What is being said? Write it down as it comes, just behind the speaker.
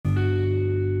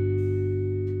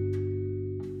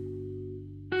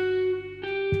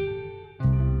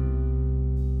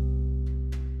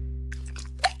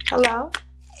Hello?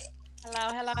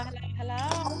 Hello, hello, hello, hello.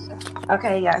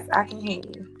 Okay, yes, I can hear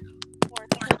you. For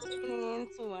tuning in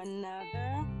to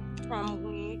another From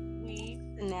Weave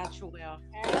to Natural Well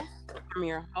Hair. I'm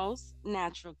your host,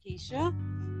 Natural Keisha,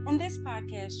 and this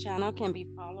podcast channel can be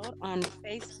followed on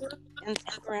Facebook,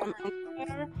 Instagram, and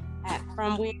Twitter at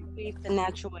From Weave to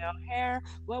Natural Well Hair,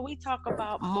 where we talk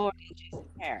about more than just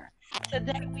hair.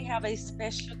 Today we have a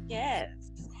special guest.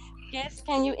 Guest,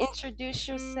 can you introduce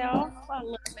yourself, a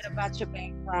little bit about your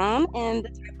background, and the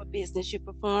type of business you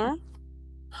perform?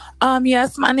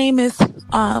 Yes, my name is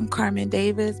Carmen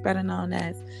Davis, better known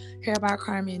as Hair by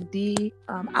Carmen D.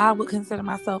 I would consider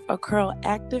myself a curl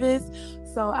activist.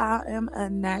 So I am a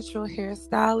natural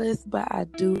hairstylist, but I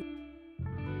do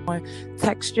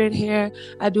textured hair.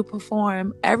 I do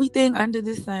perform everything under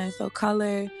the sun. So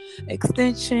color,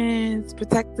 extensions,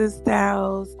 protective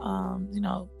styles,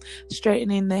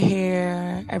 straightening the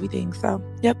hair, everything. So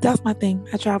yep, that's my thing.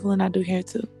 I travel and I do hair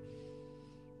too.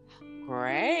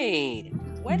 Great.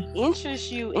 What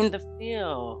interests you in the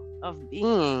field of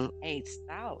being a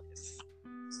stylist?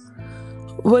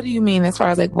 What do you mean as far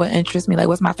as like what interests me? Like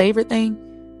what's my favorite thing?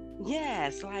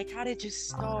 Yes, like how did you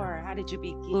start? How did you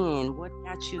begin? What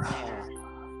got you there?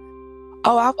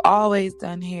 Oh, I've always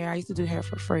done hair. I used to do hair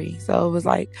for free. So it was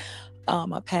like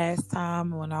a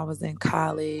pastime when I was in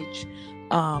college.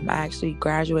 I actually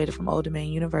graduated from Old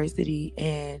Domain University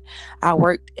and I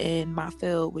worked in my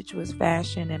field, which was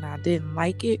fashion, and I didn't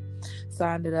like it. So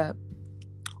I ended up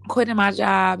quitting my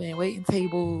job and waiting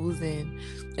tables, and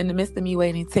in the midst of me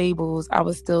waiting tables I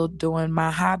was still doing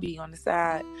my hobby on the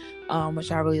side,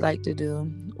 which I really like to do,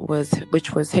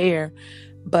 which was hair.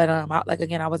 But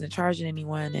I wasn't charging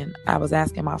anyone, and I was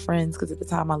asking my friends, because at the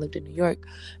time I lived in New York,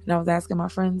 and I was asking my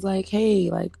friends like, hey,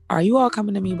 like, are you all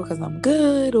coming to me because I'm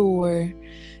good, or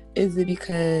is it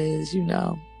because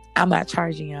I'm not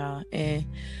charging y'all? And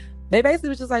they basically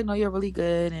was just like, no, you're really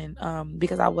good. And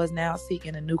because I was now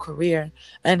seeking a new career,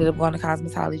 I ended up going to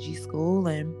cosmetology school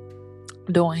and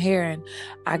doing hair. And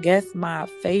I guess my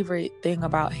favorite thing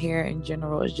about hair in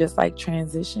general is just like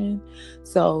transition.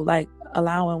 So like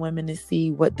allowing women to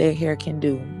see what their hair can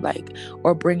do, like,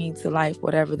 or bringing to life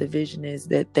whatever the vision is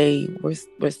that they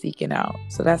were seeking out.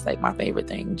 So that's like my favorite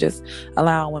thing, just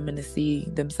allowing women to see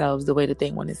themselves the way that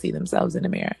they want to see themselves in the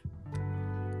mirror.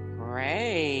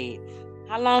 Great.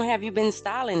 How long have you been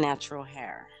styling natural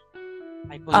hair?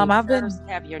 Like when you I've been first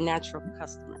have your natural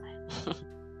customer?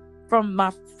 from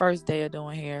my first day of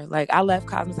doing hair. Like I left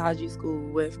cosmetology school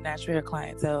with natural hair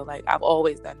clientele. Like I've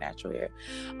always done natural hair.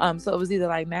 So it was either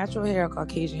like natural hair or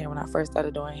Caucasian hair when I first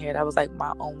started doing hair. That was like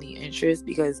my only interest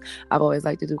because I've always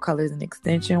liked to do colors and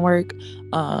extension work.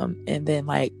 And then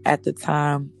like at the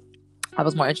time I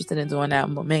was more interested in doing that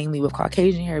mainly with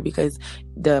Caucasian hair because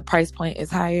the price point is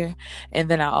higher. And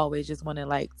then I always just wanted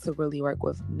like to really work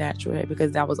with natural hair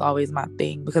because that was always my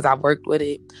thing, because I worked with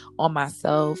it on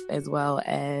myself as well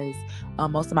as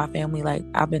most of my family. Like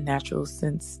I've been natural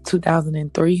since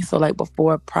 2003. So like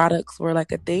before products were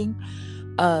like a thing.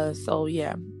 So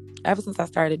yeah, ever since I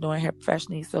started doing hair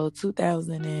professionally. So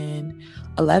 2011,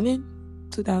 Oh,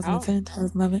 2010,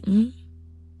 2011. Mm-hmm.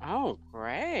 oh,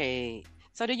 great.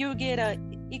 So do you get a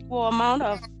equal amount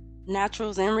of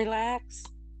naturals and relax,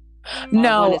 or one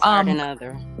No, is higher than the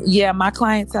other? yeah, my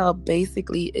clientele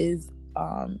basically is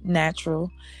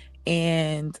natural,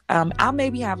 and I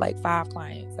maybe have like 5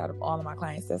 clients out of all of my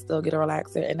clients that still get a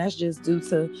relaxer, and that's just due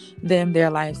to them, their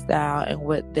lifestyle, and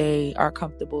what they are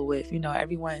comfortable with.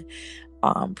 Everyone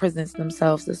presents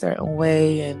themselves a certain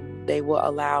way, and they will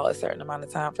allow a certain amount of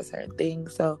time for certain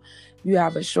things. So you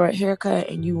have a short haircut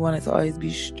and you want it to always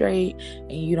be straight,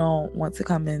 and you don't want to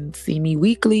come and see me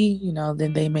weekly,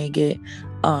 then they may get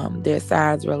their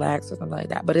sides relaxed or something like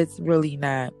that. But it's really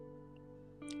not,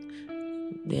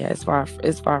 yeah, it's far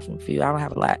from few. I don't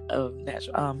have a lot of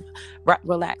natural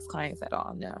relaxed clients at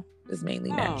all. No, it's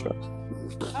mainly Oh, natural.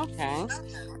 okay.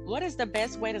 What is the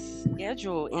best way to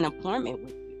schedule an appointment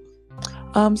with you?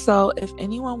 So if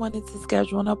anyone wanted to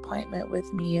schedule an appointment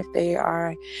with me, if they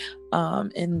are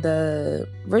in the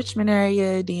Richmond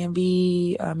area,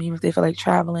 DMV, even if they feel like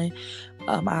traveling,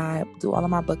 I do all of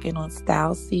my booking on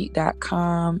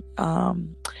styleseat.com,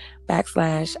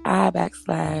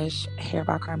 /I/hair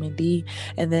by Carmen D.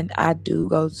 And then I do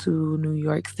go to New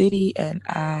York City, and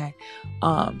I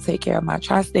take care of my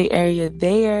tri-state area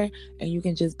there. And you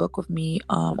can just book with me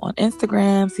on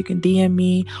Instagram. So you can DM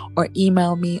me or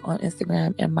email me on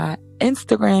Instagram, and my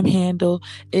Instagram handle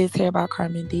is Hair by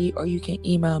Carmen D, or you can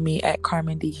email me at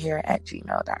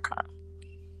carmendhair@gmail.com.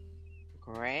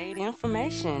 Great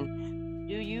information.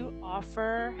 Do you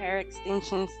offer hair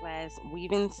extension slash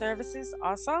weaving services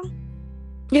also?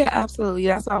 Yeah, absolutely.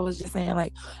 That's what I was just saying.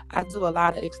 Like, I do a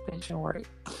lot of extension work.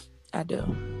 I do.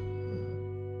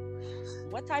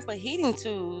 What type of heating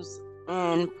tools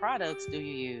and products do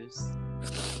you use?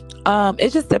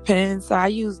 It just depends. So I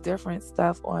use different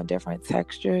stuff on different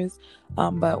textures.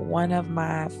 But one of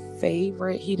my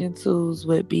favorite heating tools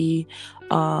would be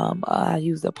I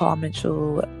use the Paul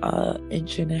Mitchell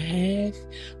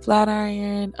 1.5 flat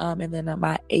iron. And then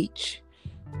my H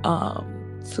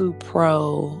 2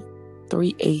 Pro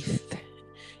 3/8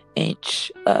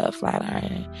 inch flat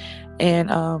iron. And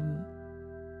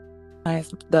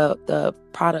the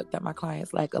product that my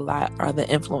clients like a lot are the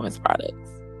influence products.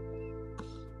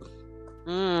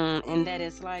 And that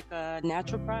is like a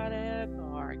natural product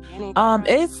or organic product?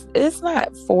 It's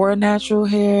not for natural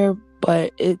hair,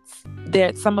 but it's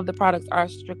there. Some of the products are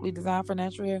strictly designed for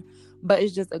natural hair, but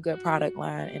it's just a good product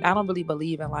line. And I don't really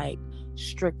believe in like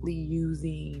strictly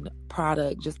using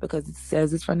product just because it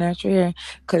says it's for natural hair,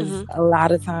 because a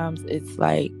lot of times it's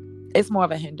like it's more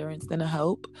of a hindrance than a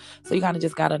help. So you kind of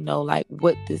just got to know like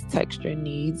what this texture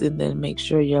needs, and then make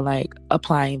sure you're like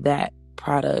applying that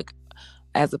product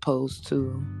as opposed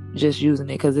to just using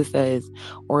it because it says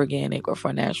organic or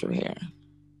for natural hair.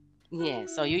 Yeah,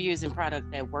 so you're using product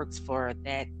that works for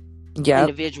that Yep.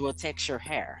 individual texture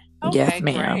hair. Yes, Okay,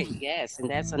 ma'am. great. Yes, and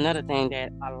that's another thing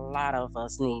that a lot of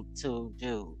us need to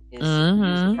do is use the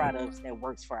Mm-hmm. products that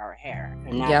works for our hair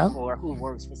and not Yep. for who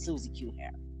works for Susie Q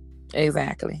hair.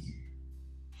 Exactly.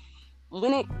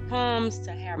 When it comes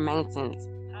to hair maintenance,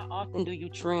 how often do you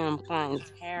trim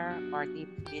clients' hair or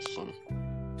deep condition?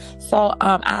 So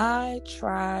I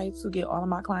try to get all of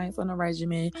my clients on a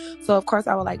regimen. So of course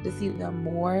I would like to see them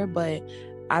more, but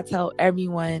I tell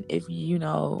everyone, if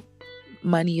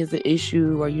money is an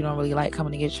issue or you don't really like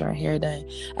coming to get your hair done,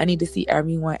 I need to see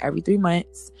everyone every 3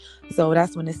 months. So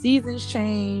that's when the seasons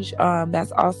change.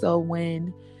 That's also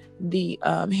when the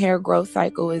hair growth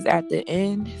cycle is at the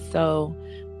end. So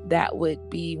that would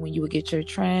be when you would get your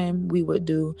trim. We would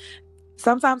do,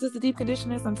 sometimes it's a deep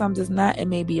conditioner, sometimes it's not. It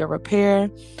may be a repair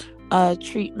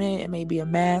treatment, it may be a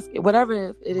mask,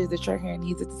 whatever it is that your hair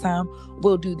needs at the time.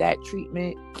 We'll do that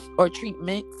treatment or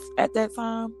treatments at that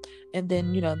time, and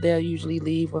then they'll usually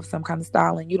leave with some kind of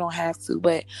styling. You don't have to,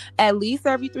 but at least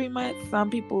every 3 months. Some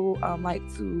people like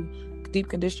to deep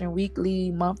condition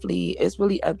weekly, monthly. It's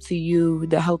really up to you,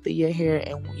 the health of your hair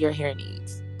and your hair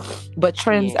needs, but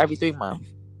trims Yeah. every 3 months.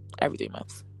 Every 3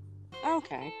 months.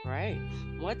 Okay, great.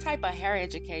 What type of hair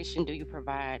education do you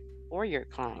provide for your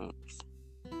clients?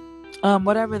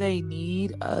 Whatever they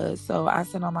need. So I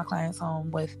send all my clients home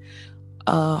with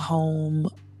a home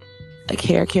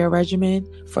hair care regimen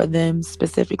for them,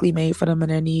 specifically made for them and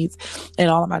their needs.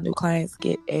 And all of my new clients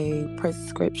get a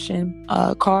prescription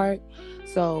card.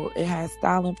 So it has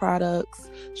styling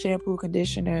products, shampoo,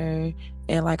 conditioner,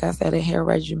 and like I said, a hair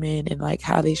regimen and like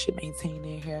how they should maintain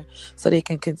their hair so they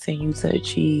can continue to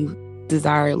achieve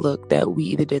desired look that we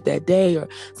either did that day or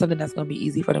something that's going to be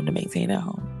easy for them to maintain at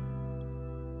home.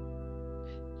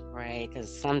 Right, because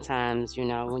sometimes, when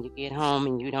you get home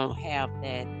and you don't have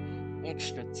that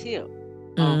extra tip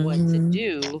on what to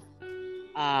do,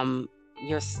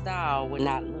 your style would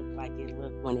not look like it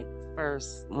looked when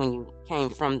you came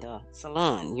from the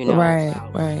salon. Right.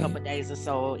 A couple of days or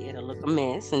so, it'll look a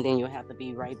mess, and then you'll have to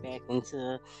be right back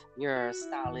into your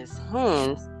stylist's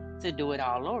hands to do it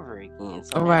all over again.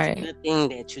 So that's a good thing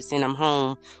that you send them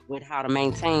home with how to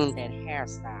maintain that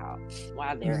hairstyle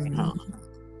while they're at home.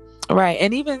 Right.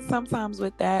 And even sometimes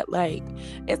with that, like,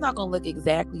 it's not going to look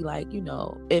exactly like,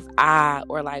 if I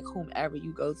or like whomever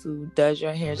you go to does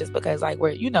your hair, just because like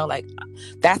like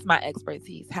that's my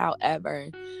expertise. However,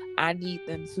 I need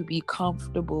them to be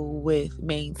comfortable with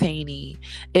maintaining,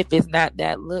 if it's not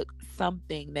that look,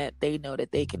 something that they know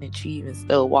that they can achieve and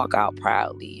still walk out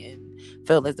proudly and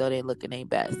feel as though they're looking their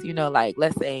best. Like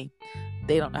let's say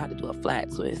they don't know how to do a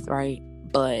flat twist, right?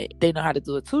 But they know how to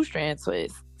do a 2-strand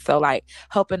twist. So like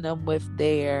helping them with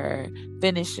their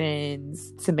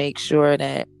finishings to make sure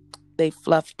that they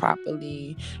fluff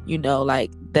properly,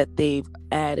 like that they've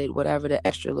added whatever the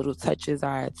extra little touches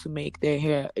are to make their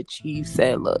hair achieve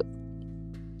said look.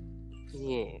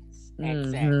 Yes,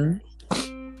 exactly.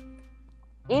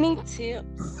 Any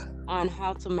tips on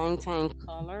how to maintain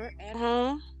color at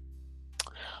home?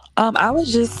 I would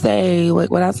just say,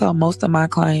 like, what I tell most of my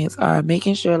clients are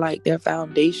making sure like their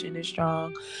foundation is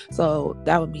strong. So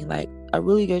that would mean like a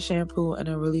really good shampoo and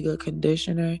a really good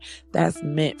conditioner that's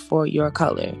meant for your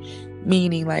color.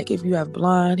 Meaning like if you have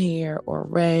blonde hair or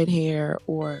red hair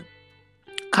or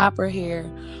copper hair,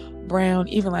 brown,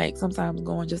 even like sometimes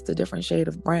going just a different shade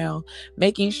of brown,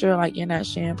 making sure like you're not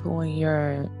shampooing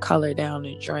your color down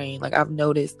the drain. Like I've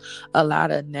noticed a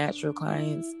lot of natural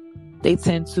clients, they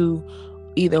tend to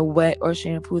either wet or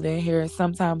shampoo their hair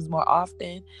sometimes more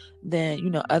often than, you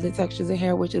know, other textures of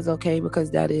hair, which is okay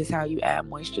because that is how you add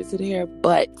moisture to the hair.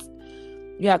 But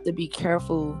you have to be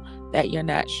careful that you're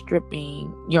not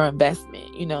stripping your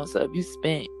investment, you know. So if you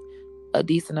spent a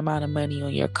decent amount of money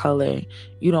on your color,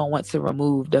 you don't want to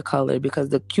remove the color because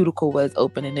the cuticle was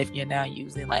open. And if you're now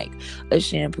using like a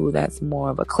shampoo that's more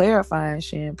of a clarifying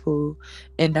shampoo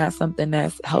and not something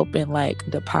that's helping like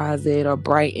deposit or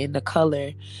brighten the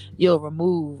color, you'll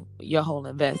remove your whole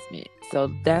investment.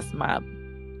 So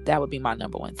that would be my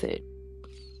number one tip.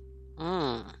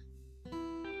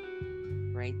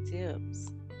 Great tips.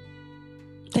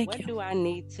 Thank What you. do I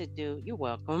need to do? You're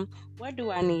welcome. What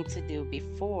do I need to do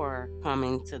before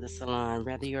coming to the salon,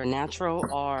 whether you're natural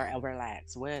or a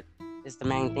relax? What is the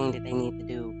main thing that they need to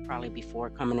do probably before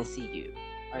coming to see you?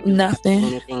 Or do they have to do Nothing.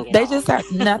 anything at They all? just have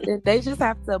nothing. They just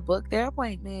have to book their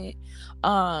appointment.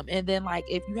 And then like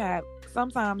if you have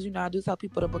sometimes, you know, I do tell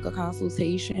people to book a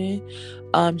consultation.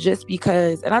 Just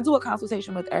because, and I do a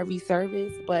consultation with every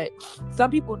service, but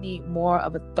some people need more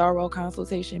of a thorough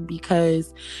consultation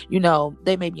because, you know,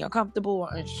 they may be uncomfortable or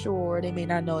unsure. They may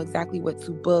not know exactly what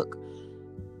to book,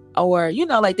 or, you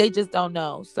know, like they just don't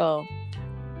know. So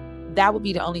that would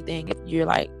be the only thing. If you're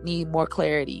like need more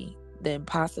clarity, then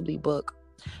possibly book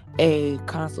a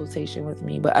consultation with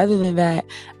me. But other than that,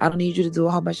 I don't need you to do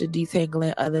a whole bunch of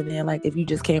detangling, other than like if you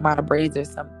just came out of braids or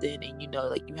something and, you know,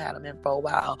 like you had them in for a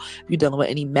while, if you're dealing with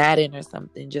any matting or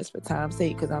something, just for time's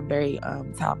sake, because I'm very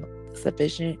time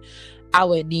sufficient, I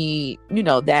would need, you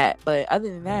know, that. But other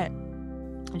than that,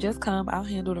 just come, I'll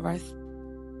handle the rest.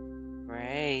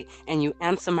 Great. And you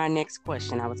answer my next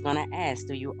question. I was going to ask,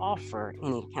 do you offer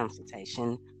any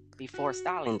consultation before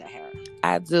styling the hair?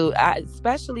 I do.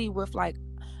 Especially with like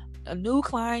a new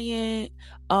client,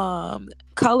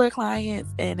 color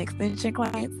clients, and extension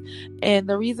clients. And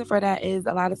the reason for that is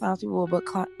a lot of times people will book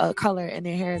color and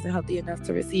their hair isn't healthy enough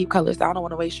to receive color. So I don't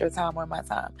want to waste your time or my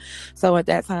time. So at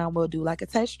that time, we'll do like a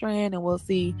test strand and we'll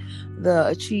see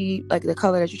the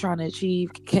color that you're trying to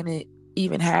achieve. Can it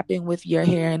even happen with your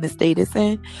hair and the state it's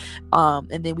in?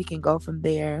 And then we can go from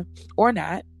there or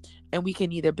not. And we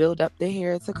can either build up the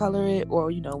hair to color it,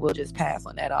 or, you know, we'll just pass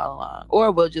on that all along,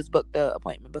 or we'll just book the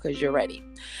appointment because you're ready.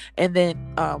 And then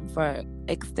for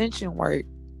extension work,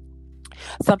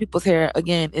 some people's hair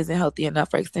again isn't healthy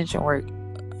enough for extension work,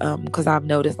 because I've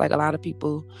noticed like a lot of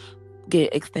people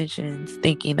get extensions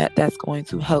thinking that that's going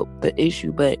to help the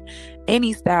issue, but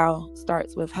any style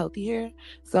starts with healthy hair.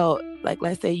 So like,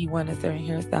 let's say you want a certain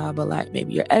hairstyle, but like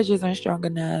maybe your edges aren't strong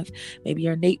enough, maybe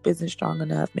your nape isn't strong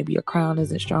enough, maybe your crown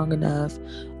isn't strong enough,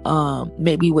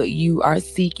 maybe what you are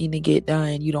seeking to get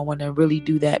done, you don't want to really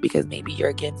do that because maybe you're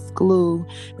against glue,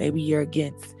 maybe you're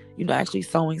against, you know, actually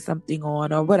sewing something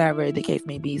on, or whatever the case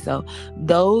may be. So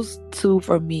those two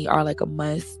for me are like a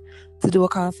must to do a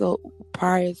consult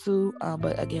prior to,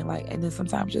 but again, like, and then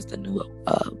sometimes just a new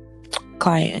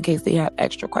client in case they have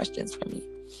extra questions for me.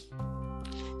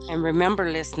 And remember,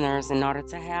 listeners, in order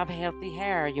to have healthy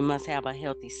hair, you must have a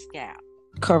healthy scalp.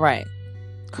 Correct.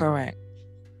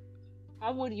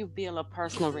 How would you build a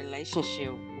personal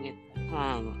relationship with a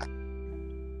client?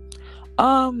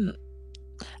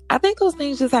 I think those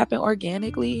things just happen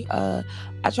organically. I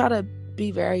try to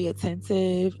be very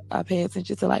attentive. I pay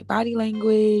attention to like body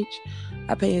language.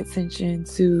 I pay attention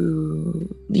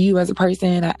to you as a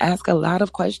person. I ask a lot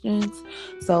of questions.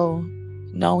 So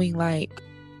knowing like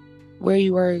where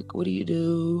you work, what do you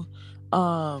do,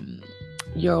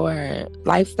 your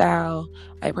lifestyle,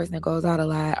 like person that goes out a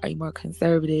lot, are you more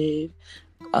conservative,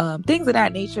 things of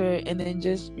that nature. And then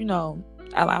just, you know,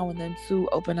 allowing them to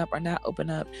open up or not open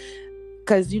up.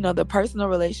 Because, you know, the personal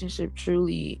relationship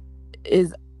truly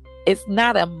is, it's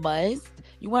not a must.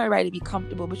 You want everybody to be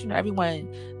comfortable, but, you know, everyone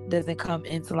doesn't come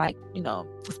into like, you know,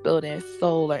 spill their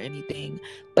soul or anything.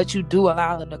 But you do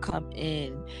allow them to come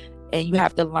in, and you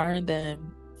have to learn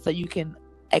them so you can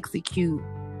execute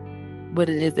what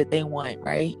it is that they want,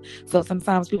 right? So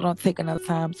sometimes people don't take enough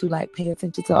time to like pay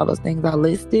attention to all those things I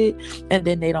listed, and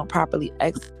then they don't properly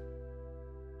execute.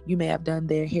 You may have done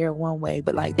their hair one way,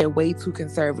 but like they're way too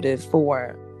conservative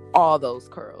for all those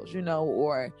curls, you know,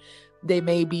 or they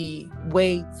may be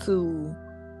way too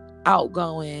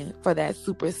outgoing for that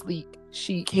super sleek,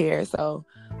 chic hair. So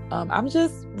I'm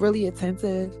just really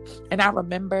attentive, and I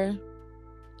remember.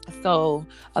 So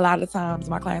a lot of times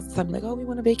my clients tell me like, oh, we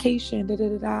want a vacation, da da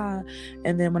da da.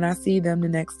 And then when I see them the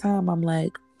next time, I'm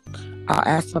like, I'll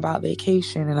ask them about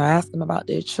vacation, and I'll ask them about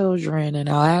their children, and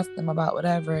I'll ask them about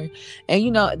whatever.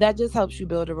 And, that just helps you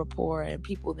build a rapport, and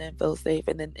people then feel safe.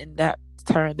 And then in that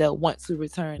turn, they'll want to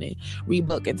return and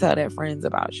rebook and tell their friends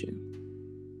about you.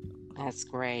 That's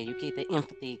great. You keep the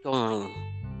empathy going.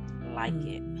 Like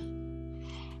it.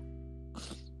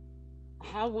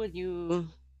 How would you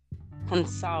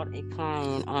consult a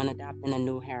client on adopting a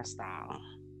new hairstyle?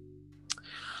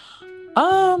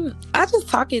 I just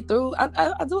talk it through.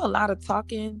 I do a lot of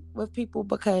talking with people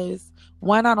because,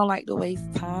 one, I don't like to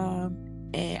waste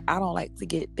time, and I don't like to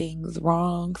get things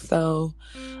wrong. So,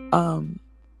 ask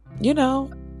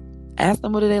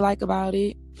them what do they like about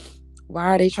it. Why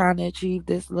are they trying to achieve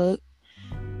this look?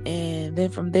 And then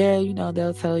from there,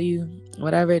 they'll tell you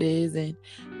whatever it is. And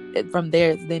from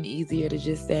there, it's then easier to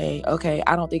just say, okay,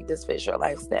 I don't think this fits your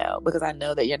lifestyle, because I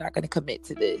know that you're not going to commit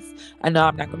to this. I know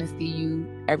I'm not going to see you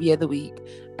every other week.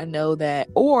 I know that.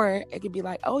 Or it could be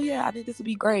like, oh yeah, I think this would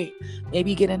be great.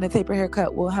 Maybe getting a taper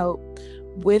haircut will help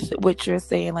with what you're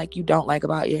saying, like you don't like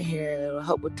about your hair. It'll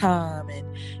help with time, and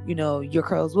your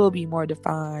curls will be more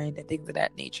defined and things of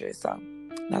that nature. So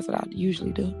that's what I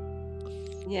usually do.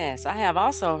 Yes, I have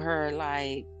also heard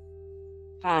like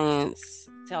clients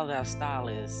tell their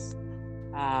stylist,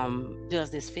 does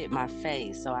this fit my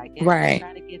face? So I guess they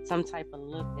try to get some type of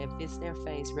look that fits their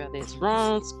face, whether it's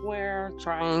round, square,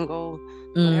 triangle,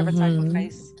 whatever type of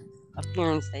face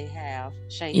appearance they have,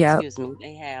 shape,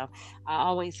 they have. I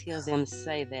always hear them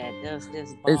say that, does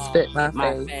this ball fit my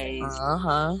face?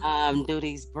 Do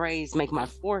these braids make my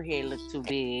forehead look too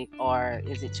big, or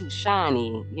is it too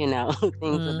shiny? Things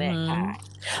of that kind.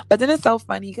 But then it's so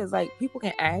funny because like people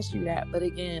can ask you that, but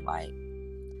again, like,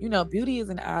 beauty is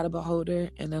an eye of the beholder,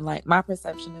 and then like my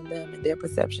perception of them and their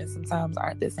perception sometimes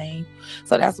aren't the same.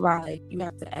 So that's why like you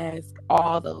have to ask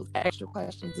all those extra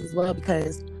questions as well,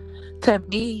 because to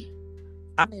me,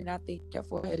 I may not think your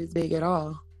forehead is big at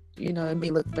all. It may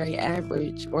look very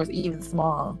average or even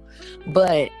small.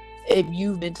 But if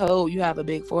you've been told you have a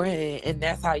big forehead and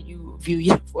that's how you view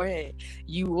your forehead,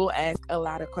 you will ask a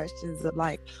lot of questions of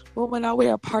like, well, when I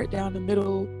wear a part down the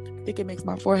middle, I think it makes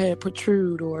my forehead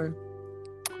protrude. Or,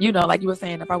 like you were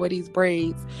saying, if I wear these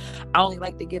braids, I only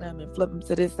like to get them and flip them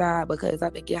to this side because I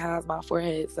think it hides my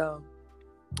forehead. So,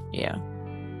 yeah,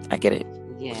 I get it.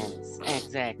 Yes,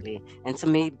 exactly. And to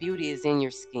me, beauty is in your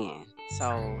skin.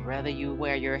 So whether you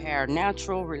wear your hair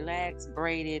natural, relaxed,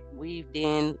 braided, weaved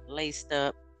in, laced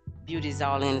up, beauty's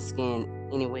all in the skin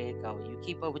anywhere it goes. You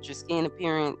keep up with your skin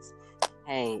appearance,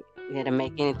 hey, it'll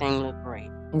make anything look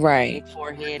great. Right. Big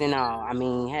forehead and all. I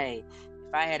mean, hey,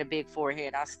 if I had a big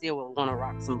forehead, I still would want to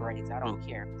rock some braids. I don't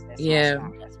care. That's my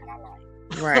style. That's what I like.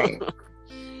 Right.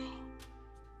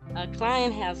 A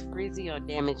client has frizzy or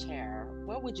damaged hair.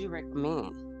 What would you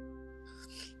recommend?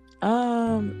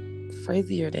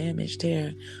 Frizzy or damaged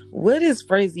hair. What is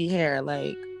frizzy hair?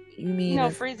 Like, you mean?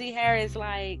 Frizzy hair is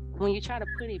like when you try to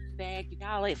put it back, you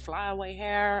got like flyaway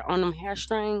hair on them hair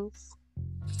strings.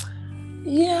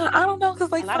 Yeah, I don't know,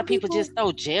 because like a lot of people just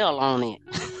throw gel on it.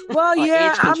 Well,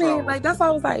 yeah, I mean, like that's why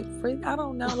I was like, I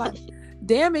don't know, like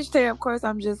damaged hair. Of course,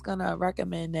 I'm just gonna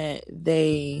recommend that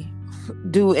they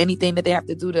do anything that they have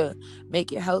to do to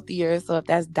make it healthier. So if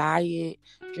that's diet,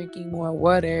 drinking more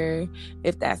water,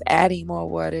 if that's adding more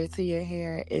water to your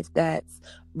hair, if that's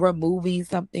removing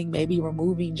something, maybe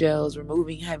removing gels,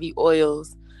 removing heavy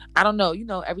oils. I don't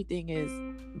know. Everything is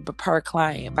per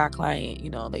client, by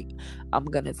client. Like I'm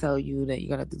gonna tell you that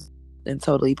you're gonna do and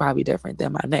totally probably different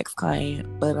than my next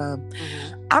client. But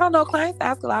I don't know. Clients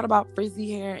ask a lot about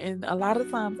frizzy hair, and a lot of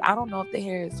times I don't know if the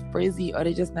hair is frizzy or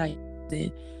they just not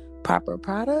using proper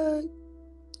product,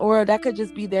 or that could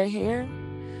just be their hair.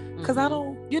 Because I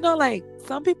don't, like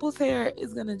some people's hair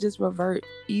is gonna just revert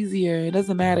easier. It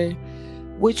doesn't matter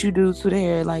what you do to the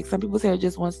hair. Like some people's hair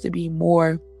just wants to be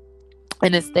more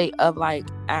in a state of like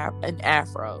an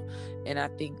afro, and I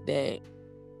think that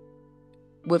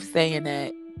with saying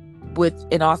that,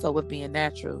 and also with being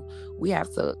natural, we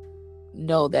have to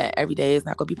know that every day is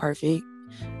not going to be perfect.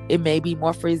 It may be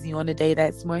more frizzy on the day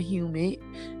that's more humid,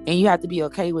 and you have to be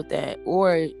okay with that.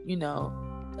 Or,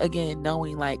 again,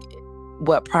 knowing like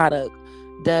what product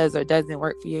does or doesn't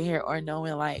work for your hair, or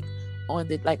knowing like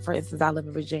for instance, I live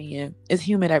in Virginia, it's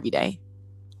humid every day.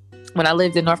 When I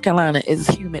lived in North Carolina, it's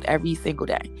humid every single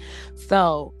day.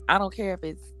 So I don't care if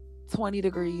it's 20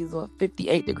 degrees or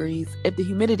 58 degrees. If the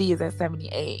humidity is at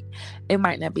 78, it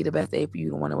might not be the best day for you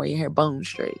to want to wear your hair bone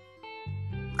straight,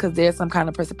 because there's some kind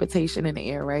of precipitation in the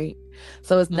air, right?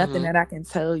 So it's nothing that I can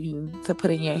tell you to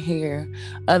put in your hair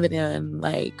other than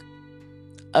like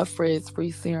a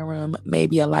frizz-free serum,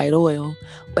 maybe a light oil,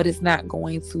 but it's not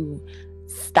going to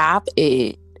stop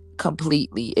it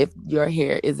completely if your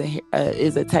hair is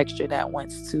a texture that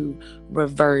wants to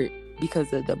revert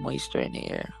because of the moisture in the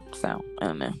air. So I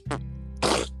don't know.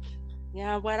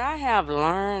 Yeah, what I have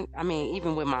learned, I mean,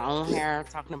 even with my own hair,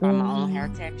 talking about my own hair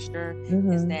Mm-hmm. texture, is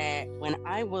Mm-hmm. that when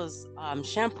I was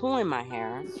shampooing my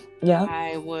hair, Yep.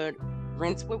 I would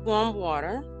rinse with warm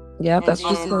water. Yep. And That's what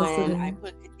you're then supposed to when I do.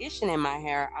 put conditioner in my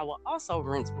hair, I will also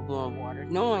rinse with warm water,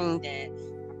 knowing that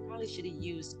I probably should have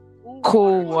used cool water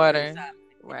Cool to rinse water. out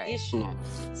the Right. conditioner.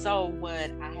 So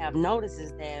what I have noticed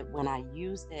is that when I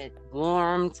use that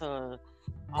warm to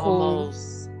Cool.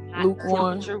 almost hot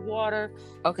Lukewarm. temperature water,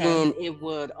 Okay. then it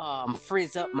would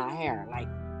frizz up my hair, like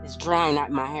it's drying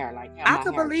out my hair, like have I my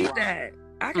could hair believe dry. that.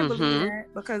 I could believe Mm-hmm. that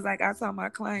because, like, I tell my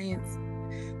clients,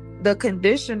 the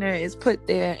conditioner is put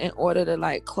there in order to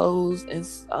like close and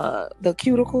the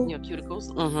cuticle. Your cuticles.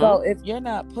 Mm-hmm. So if you're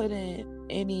not putting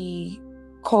any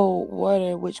cold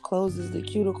water which closes the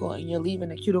cuticle and you're leaving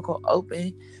the cuticle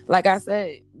open, like I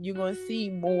said, you're gonna see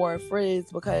more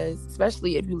frizz because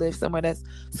especially if you live somewhere that's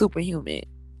super humid.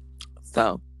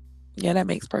 So yeah, that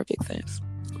makes perfect sense.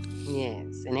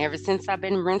 Yes, and ever since I've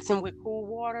been rinsing with cool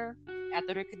water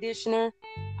after the conditioner,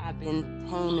 I've been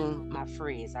taming my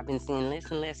frizz. I've been seeing less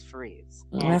and less frizz.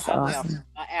 And That's awesome.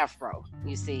 a afro,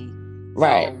 you see.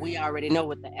 Right. So we already know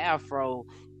with the afro,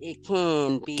 it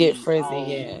can Get be frizzy, all,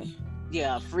 yeah.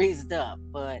 yeah, frizzed up.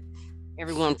 But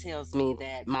everyone tells me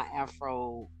that my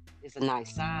afro is a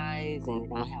nice size and it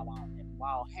don't have all that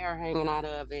wild hair hanging out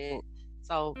of it.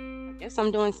 So I guess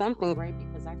I'm doing something great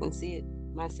because I can see it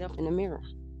myself in the mirror,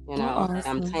 Oh, that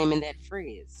I'm awesome. taming that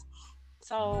frizz.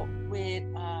 So with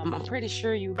I'm pretty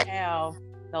sure you have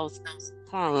those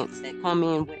clients that come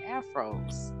in with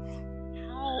afros.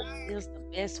 How is the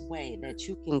best way that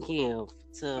you can give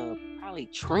to probably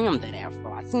trim that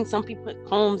afro? I've seen some people put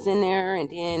combs in there and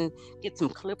then get some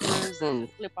clippers and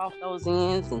flip off those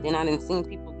ends, and then I didn't seen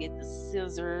people get the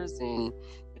scissors and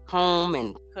the comb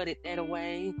and cut it that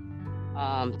away.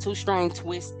 Two string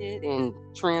twisted and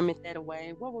trim it that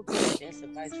way. What would be the best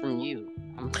advice from you?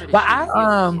 I'm pretty Well, sure you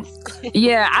deal with this.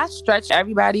 yeah, I stretch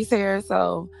everybody's hair,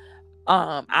 so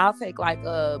I'll take like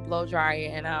a blow dryer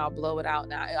and I'll blow it out.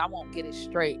 Now I won't get it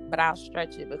straight, but I'll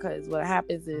stretch it because what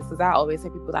happens is, because I always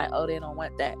hear people like, oh, they don't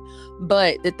want that.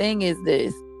 But the thing is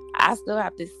this, I still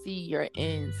have to see your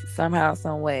ends somehow,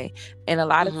 some way. And a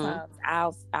lot of Mm-hmm.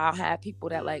 times I'll have people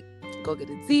that like go get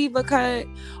a Ziva cut,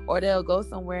 or they'll go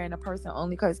somewhere and a person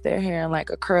only cuts their hair in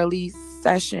like a curly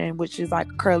session, which is like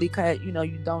a curly cut. You know,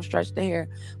 you don't stretch the hair,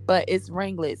 but it's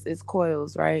ringlets, it's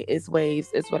coils, right? It's waves,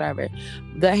 it's whatever.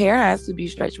 The hair has to be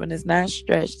stretched. When it's not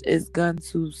stretched, it's going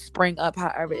to spring up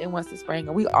however it wants to spring.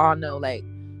 And we all know, like,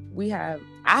 I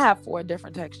have 4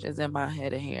 different textures in my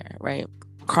head of hair, right?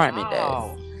 Carmen does.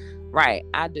 Wow. Right,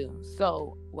 I do.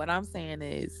 So what I'm saying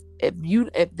is,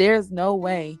 if there's no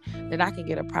way that I can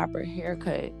get a proper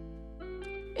haircut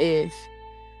if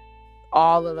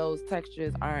all of those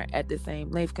textures aren't at the same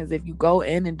length, because if you go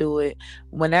in and do it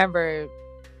whenever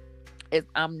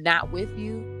I'm not with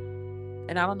you,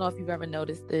 and I don't know if you've ever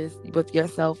noticed this with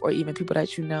yourself or even people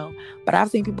that you know, but I've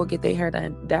seen people get their hair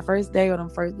done that first day or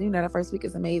the first week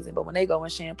is amazing. But when they go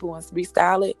and shampoo and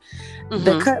restyle it,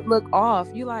 the Mm-hmm. cut look off.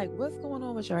 You like, what's going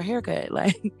on with your haircut?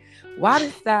 Like, why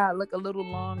does style look a little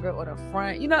longer or the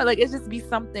front? You know, like it just be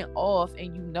something off.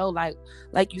 And you know,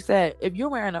 like you said, if you're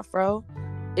wearing a fro,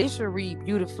 it should read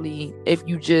beautifully if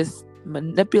you just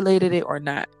manipulated it or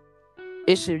not.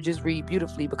 It should just read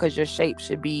beautifully because your shape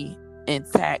should be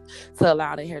intact to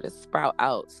allow the hair to sprout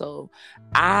out. So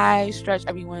I stretch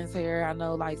everyone's hair. I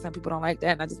know like some people don't like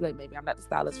that, and I just like, maybe I'm not the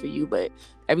stylist for you, but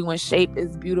everyone's shape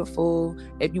is beautiful.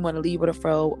 If you want to leave with a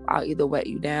fro, I'll either wet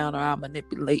you down or I'll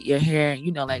manipulate your hair,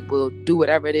 and like we'll do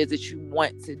whatever it is that you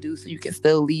want to do so you can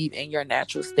still leave in your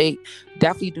natural state.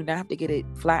 Definitely do not have to get it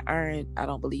flat ironed. I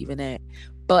don't believe in that,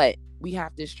 but we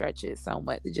have to stretch it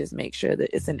somewhat to just make sure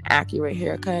that it's an accurate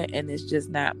haircut and it's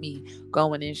just not me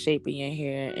going and shaping your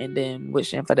hair and then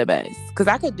wishing for the best. Because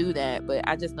I could do that, but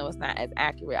I just know it's not as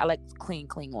accurate. I like clean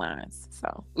lines.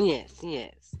 So Yes,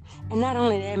 yes. And not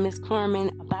only that, Miss Carmen,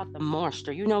 about the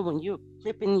moisture. You know, when you're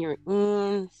clipping your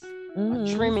ends or hmm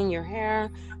trimming your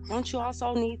hair, don't you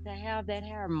also need to have that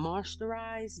hair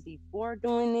moisturized before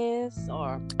doing this,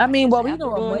 or I I mean, guess well, we after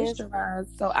know a doing this? moisturize.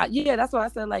 So yeah, that's why I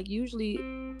said like usually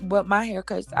what my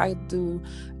haircuts I do,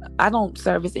 I don't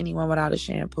service anyone without a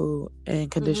shampoo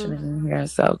and Mm-hmm. conditioner in here.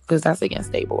 So because that's against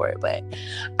state board, but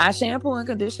I shampoo and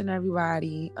condition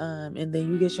everybody, and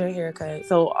then you get your haircut.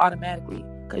 So automatically,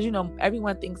 because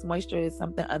everyone thinks moisture is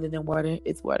something other than water.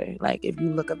 It's water. Like if you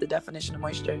look up the definition of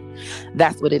moisture,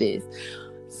 that's what it is.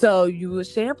 So you would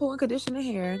shampoo and condition the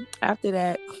hair. After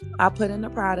that, I put in the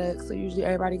products. So usually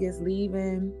everybody gets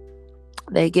leave-in.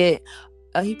 They get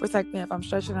a heat protectant if I'm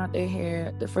stretching out their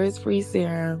hair, the First Free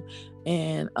serum,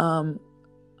 and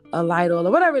a light oil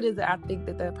or whatever it is that I think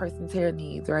that person's hair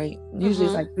needs, right? Usually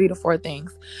it's like 3 to 4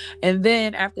 things. And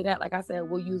then after that, like I said,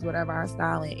 we'll use whatever our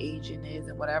styling agent is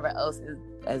and whatever else is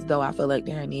as though I feel like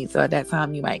their hair needs. So at that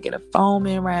time, you might get a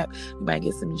foaming wrap, you might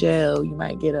get some gel, you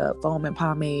might get a foaming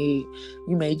pomade,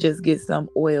 you may just get some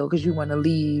oil because you want to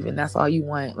leave and that's all you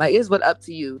want. Like, it's what up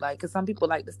to you. Like, because some people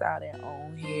like to style their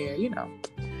own hair, you know.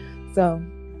 So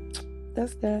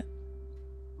that's that.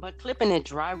 But clipping it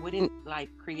dry wouldn't like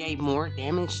create more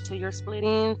damage to your split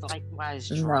ends, like while it's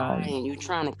dry No, and you're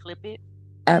trying to clip it?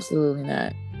 absolutely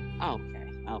not.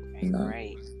 Okay, No.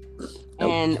 great.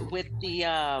 Nope. And with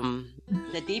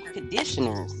the deep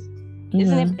conditioners,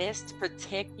 isn't Mhm. it best to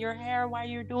protect your hair while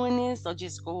you're doing this, or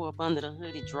just go up under the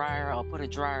hooded dryer or put a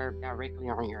dryer directly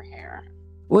on your hair?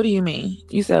 What do you mean?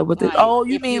 You said with it? Like Oh,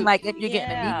 you if mean you, like if you're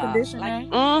getting a deep yeah, like conditioner?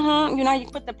 you know, you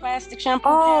put the plastic shampoo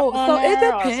cap Oh, on so it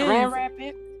there or saran depends. wrap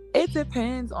it. It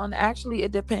depends on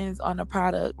the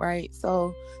product, right?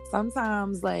 So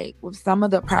sometimes, like with some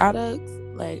of the products,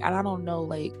 like, and I don't know,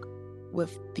 like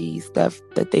with the stuff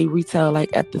that they retail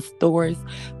like at the stores,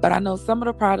 but I know some of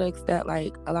the products that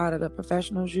like a lot of the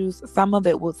professionals use, some of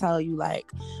it will tell you like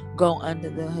go under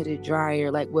the hooded dryer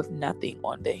like with nothing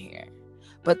on the hair.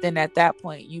 But then at that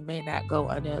point, you may not go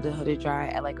under the hooded dryer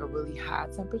at like a really high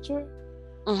temperature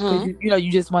because Mm-hmm.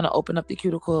 you just want to open up the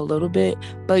cuticle a little bit.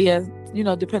 But yes,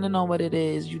 depending on what it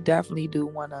is, you definitely do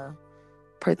want to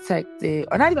protect it,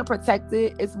 or not even protect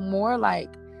it. It's more like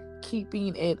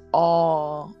keeping it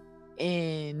all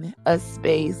in a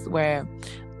space where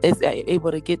it's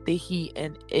able to get the heat,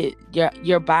 and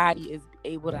your body is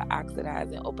able to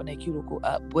oxidize and open the cuticle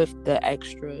up with the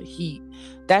extra heat.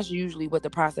 That's usually what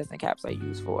the processing caps are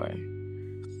used for.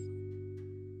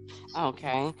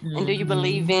 Okay. And do you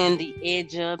believe Hmm. in the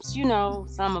edge ups? You know,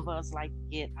 some of us like to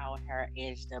get our hair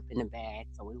edged up in the back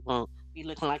so we won't be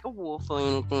looking like a wolf or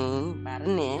anything by the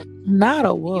neck. Not a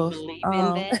Do you wolf. believe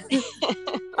in that?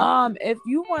 If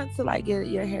you want to like get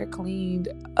your hair cleaned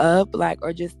up, like,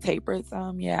 or just taper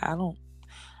some, yeah, I don't,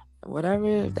 whatever,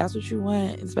 if that's what you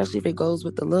want, especially if it goes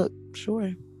with the look,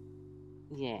 sure.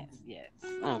 Yes.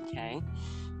 Okay.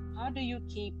 How do you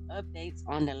keep updates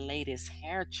on the latest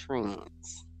hair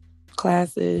trends?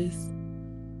 Classes,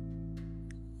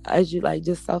 as you like,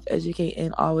 just self-educate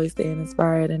and always staying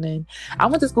inspired. And then I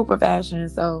went to school for fashion,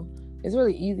 so it's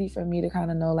really easy for me to kind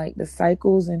of know like the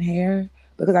cycles in hair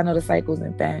because I know the cycles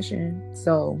in fashion.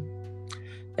 So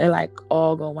they like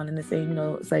all go one and the same,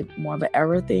 it's like more of an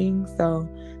era thing. So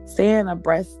staying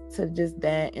abreast to just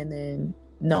that, and then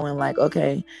knowing like,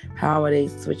 okay, how are they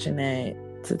switching that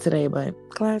to today? But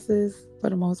classes for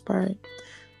the most part,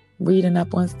 reading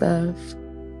up on stuff,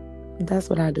 that's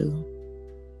what I do.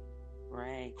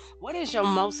 Right. What is your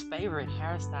most favorite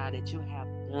hairstyle that you have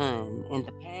done in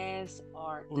the past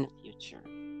or in the future?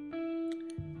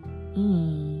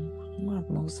 My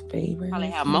most favorite Probably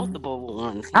have hairstyle. multiple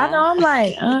ones, I know, huh? I'm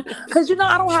like, because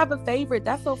I don't have a favorite.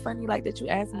 That's so funny, like that you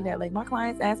asked me that. Like my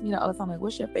clients ask me that all the time, like,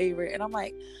 what's your favorite? And I'm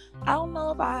like, I don't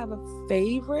know if I have a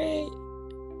favorite.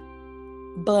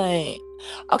 But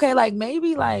okay, like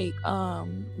maybe like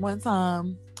one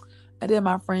time I did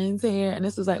my friend's hair, and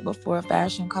this was like before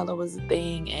fashion color was a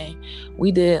thing, and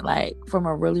we did like from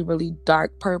a really really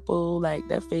dark purple like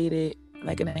that faded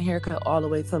like in a haircut all the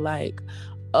way to like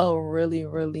a really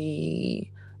really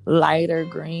lighter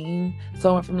green.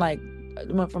 So it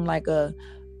went from like a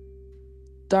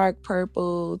dark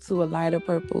purple to a lighter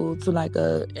purple to like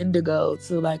a indigo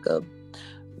to like a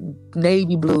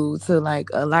navy blue to like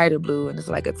a lighter blue, and it's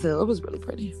like a teal. It was really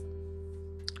pretty.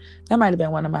 That might have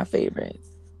been one of my favorites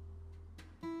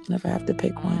if I have to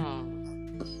pick one.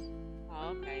 Oh,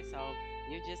 okay. So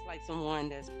you're just like someone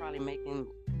that's probably making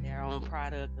their own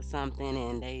product or something,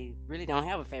 and they really don't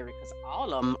have a favorite because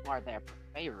all of them are their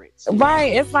favorites, you know?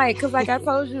 Right. It's like, because like I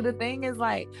told you, the thing is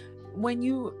like, when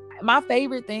you, my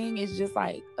favorite thing is just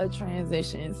like a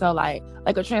transition. So like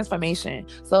a transformation.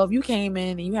 So if you came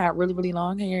in and you had really, really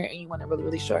long hair and you want a really,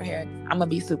 really short hair, I'm going to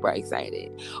be super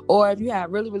excited. Or if you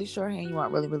have really, really short hair and you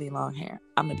want really, really long hair,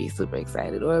 I'm going to be super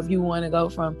excited. Or if you want to go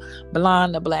from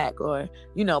blonde to black, or,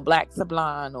 black to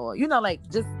blonde, or, like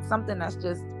just something that's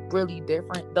just really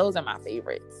different. Those are my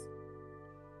favorites.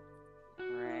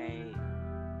 Right.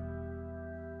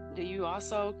 Do you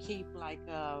also keep like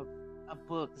a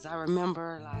book? Because I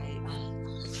remember like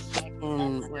back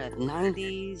in what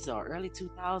 90s or early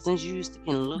 2000s, you used to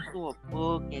can look through a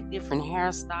book at different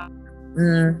hairstyles. take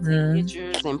Mm-hmm.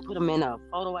 pictures and put them in a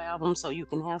photo album so you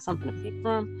can have something to pick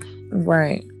from.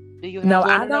 Right. Do you No, have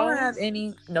one I of don't have those?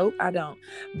 any. Nope, I don't.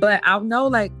 But I know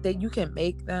like that you can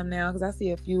make them now because I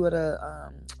see a few of the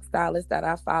stylists that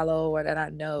I follow or that I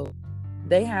know.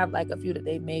 They have like a few that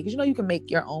they make. 'Cause, you can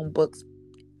make your own books.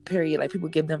 Period. Like people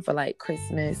give them for like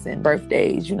Christmas and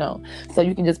birthdays. So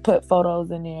you can just put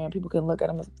photos in there and people can look at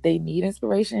them if they need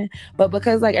inspiration. But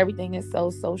because like everything is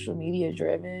so social media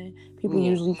driven, people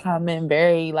Yes. usually come in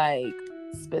very like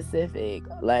specific.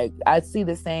 Like I see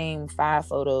the same 5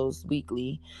 photos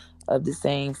weekly of the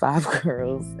same 5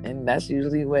 girls, and that's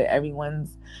usually what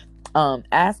everyone's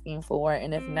asking for.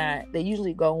 And if not, they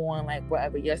usually go on like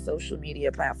whatever your social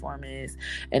media platform is,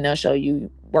 and they'll show you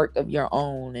work of your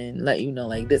own and let you know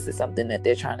like this is something that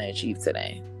they're trying to achieve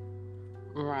today.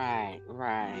 Right,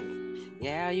 right.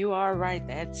 Yeah, you are right.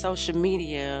 That social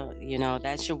media,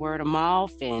 that's your word of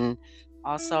mouth. And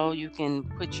also, you can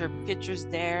put your pictures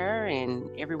there and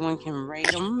everyone can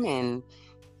rate them and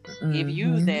give you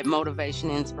Mm-hmm. that motivation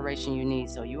and inspiration you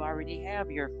need. So, you already have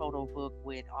your photo book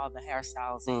with all the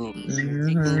hairstyles in it because you're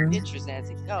taking the Mm-hmm. pictures as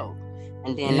it go.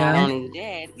 And then, not Yeah, only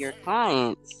that, your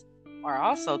clients are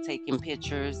also taking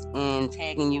pictures and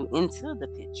tagging you into the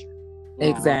picture. You know,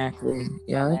 exactly. so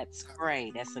Yeah, that's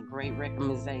great. That's a great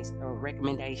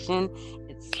recommendation.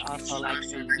 It's also like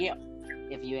a yep,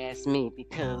 if you ask me,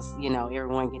 because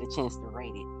everyone get a chance to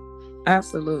rate it.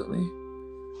 absolutely.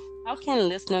 How can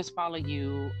listeners follow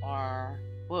you or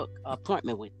book an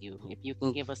appointment with you? If you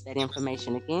can give us that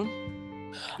information again.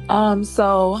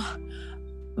 So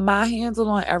my handle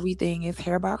on everything is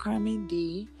Hair by Carmen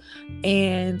D.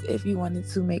 And if you wanted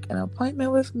to make an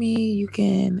appointment with me, you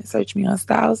can search me on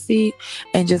Style Seat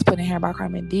and just put in Hair by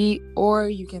Carmen D, or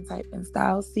you can type in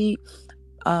Style Seat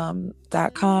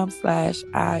 .com/I/Hair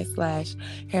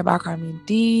by Carmen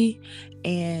D.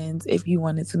 And if you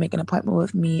wanted to make an appointment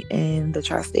with me in the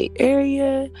tri-state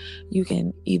area, you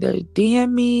can either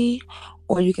DM me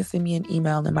or you can send me an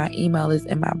email, and my email is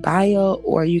in my bio,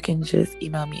 or you can just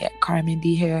email me at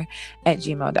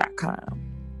carmendhair@gmail.com.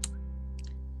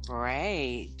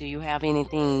 Great. Do you have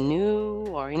anything new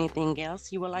or anything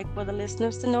else you would like for the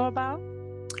listeners to know about?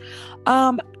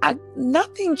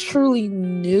 Nothing truly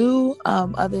new,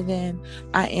 other than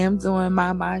I am doing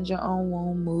my Mind Your Own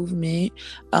Womb movement,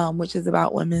 which is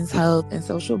about women's health and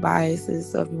social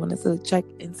biases. So if you wanted to check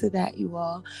into that, you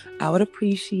all, I would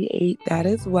appreciate that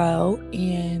as well.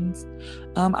 And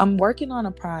I'm working on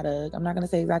a product. I'm not gonna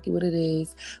say exactly what it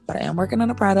is, but I am working on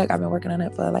a product. I've been working on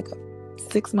it for like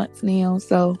 6 months now.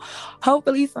 So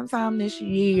hopefully sometime this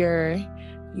year,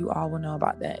 you all will know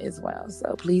about that as well.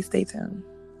 So please stay tuned.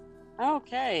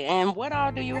 Okay. And what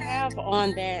all do you have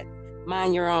on that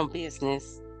mind your own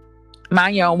business?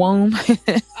 Mind your own womb.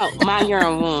 Oh, mind your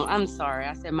own womb. I'm sorry.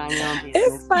 I said mind your own It's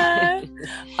business. fine.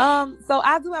 So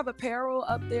I do have apparel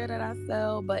up there that I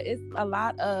sell, but it's a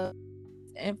lot of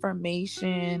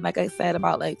information, like I said,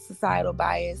 about like societal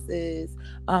biases,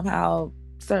 how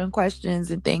certain questions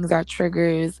and things are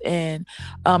triggers, and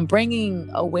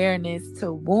bringing awareness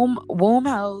to womb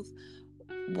health,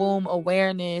 womb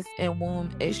awareness, and womb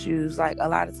issues. Like a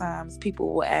lot of times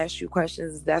people will ask you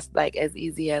questions that's like as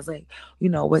easy as like,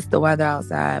 what's the weather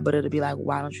outside, but it'll be like,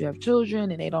 why don't you have children?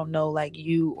 And they don't know like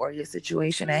you or your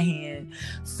situation at hand.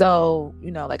 So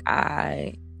like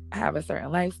I have a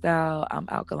certain lifestyle. I'm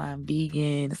alkaline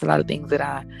vegan. It's a lot of things that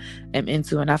I am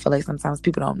into, and I feel like sometimes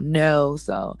people don't know.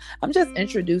 So I'm just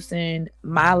introducing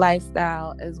my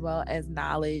lifestyle as well as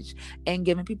knowledge, and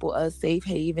giving people a safe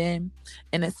haven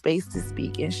and a space to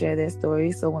speak and share their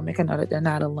stories so women can know that they're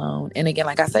not alone. And again,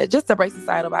 like I said, just to break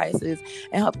societal biases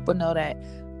and help people know that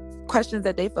questions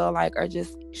that they feel like are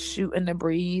just shooting the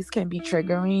breeze can be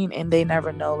triggering, and they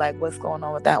never know like what's going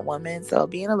on with that woman. So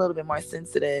being a little bit more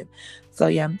sensitive. So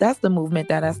yeah, that's the movement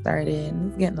that I started, and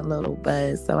it's getting a little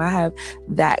buzz. So I have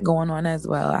that going on as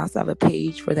well. I also have a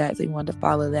page for that. So you want to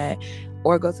follow that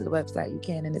or go to the website, you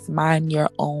can, and it's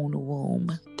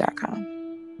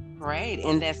mindyourownwomb.com. Great.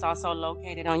 And that's also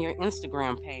located on your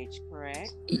Instagram page,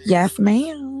 correct? Yes,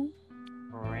 ma'am.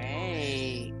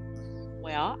 Great.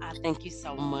 Well, I thank you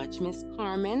so much, Miss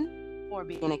Carmen, for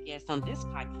being a guest on this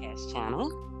podcast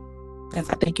channel. Yes,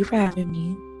 I thank you for having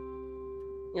me.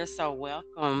 You're so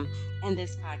welcome. And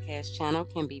this podcast channel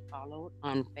can be followed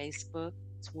on Facebook,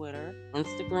 Twitter,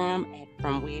 Instagram at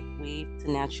From Wig Weave to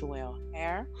Natural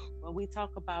Hair, where we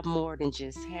talk about more than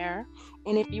just hair.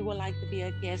 And if you would like to be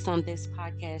a guest on this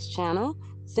podcast channel,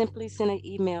 simply send an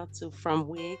email to From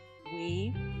Wig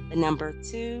Weave, the number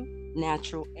 2,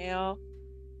 Natural L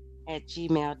at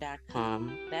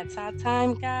gmail.com. That's our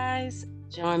time, guys.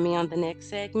 Join me on the next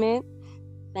segment.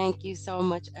 Thank you so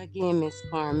much again, Miss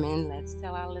Carmen. Let's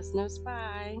tell our listeners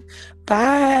bye.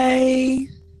 Bye.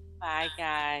 Bye,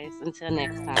 guys. Until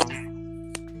next time.